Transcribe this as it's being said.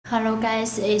Hello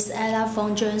guys, it's Ella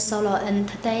from jordansole, and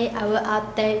today I will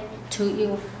update to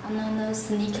you another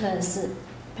sneakers,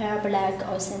 pair black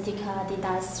authentic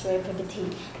Adidas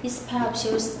 350. This pair of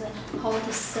shoes hot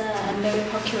sale and very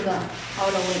popular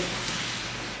all the way.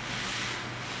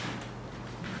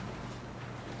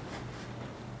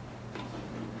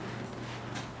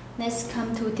 Let's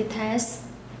come to details.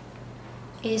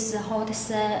 It's hot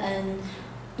sale and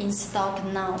in stock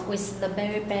now with the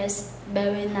very best,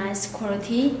 very nice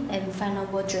quality and final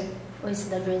version with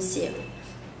the resale.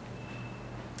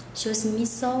 Shoes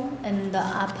midsole and the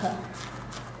upper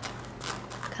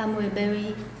come with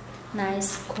very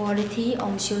nice quality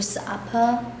on shoes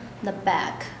upper, the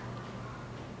back.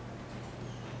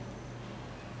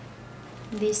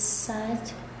 This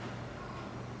side.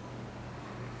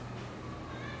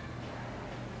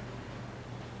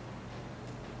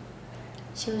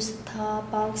 Shoes top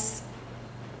box,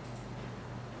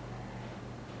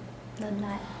 the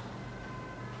light.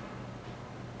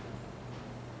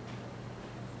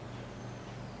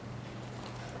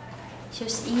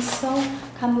 Shoes insole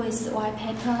come with white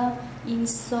paper.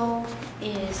 Insole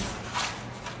is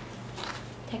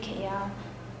take it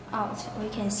out. We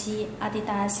can see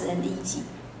Adidas and Yeezy.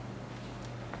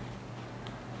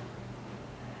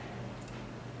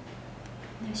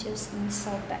 The shoes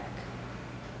insole back.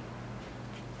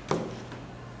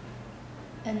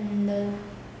 And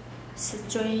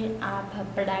straight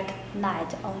up black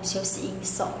light on shoes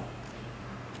insole.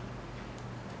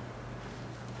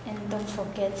 And don't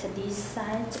forget this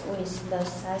side with the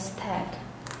size tag.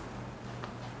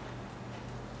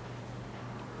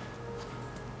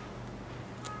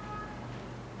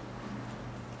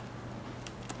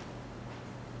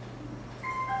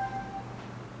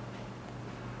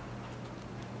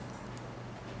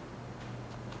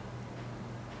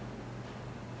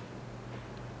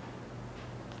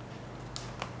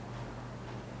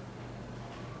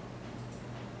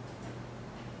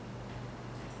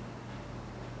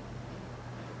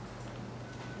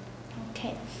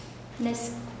 Okay,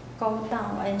 let's go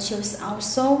down and shoes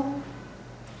also.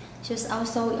 Shoes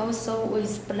also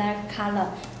with black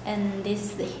color, and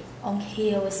this on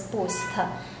here with boost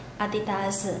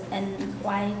Adidas and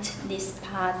white this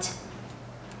part.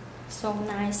 So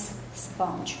nice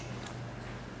sponge.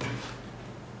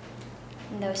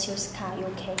 The shoes car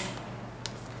UK.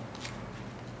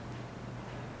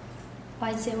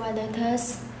 White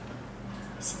letters,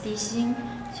 stitching,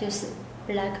 shoes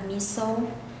black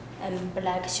midsole and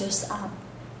black shoes up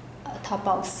top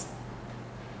box.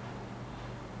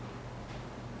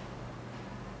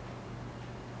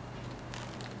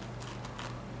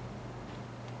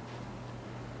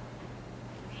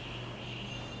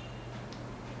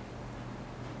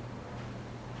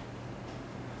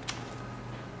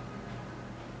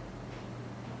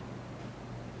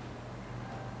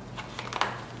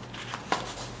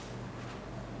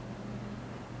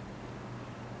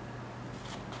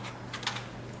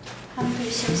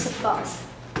 Shoes box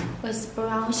with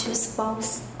brown shoes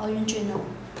box original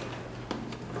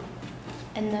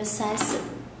and the size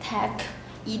tag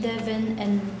 11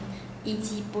 and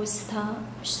Yeezy booster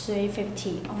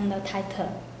 350 on the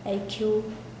title AQ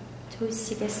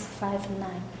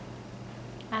 2659.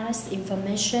 Other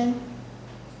information.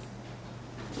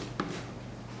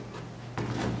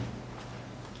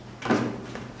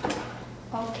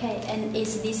 Okay, and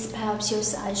it's this pair of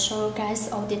shoes I show you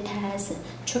guys all details.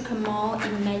 Check more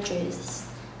images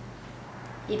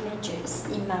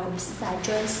in my website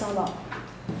jordansole.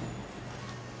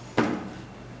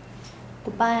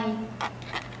 Goodbye.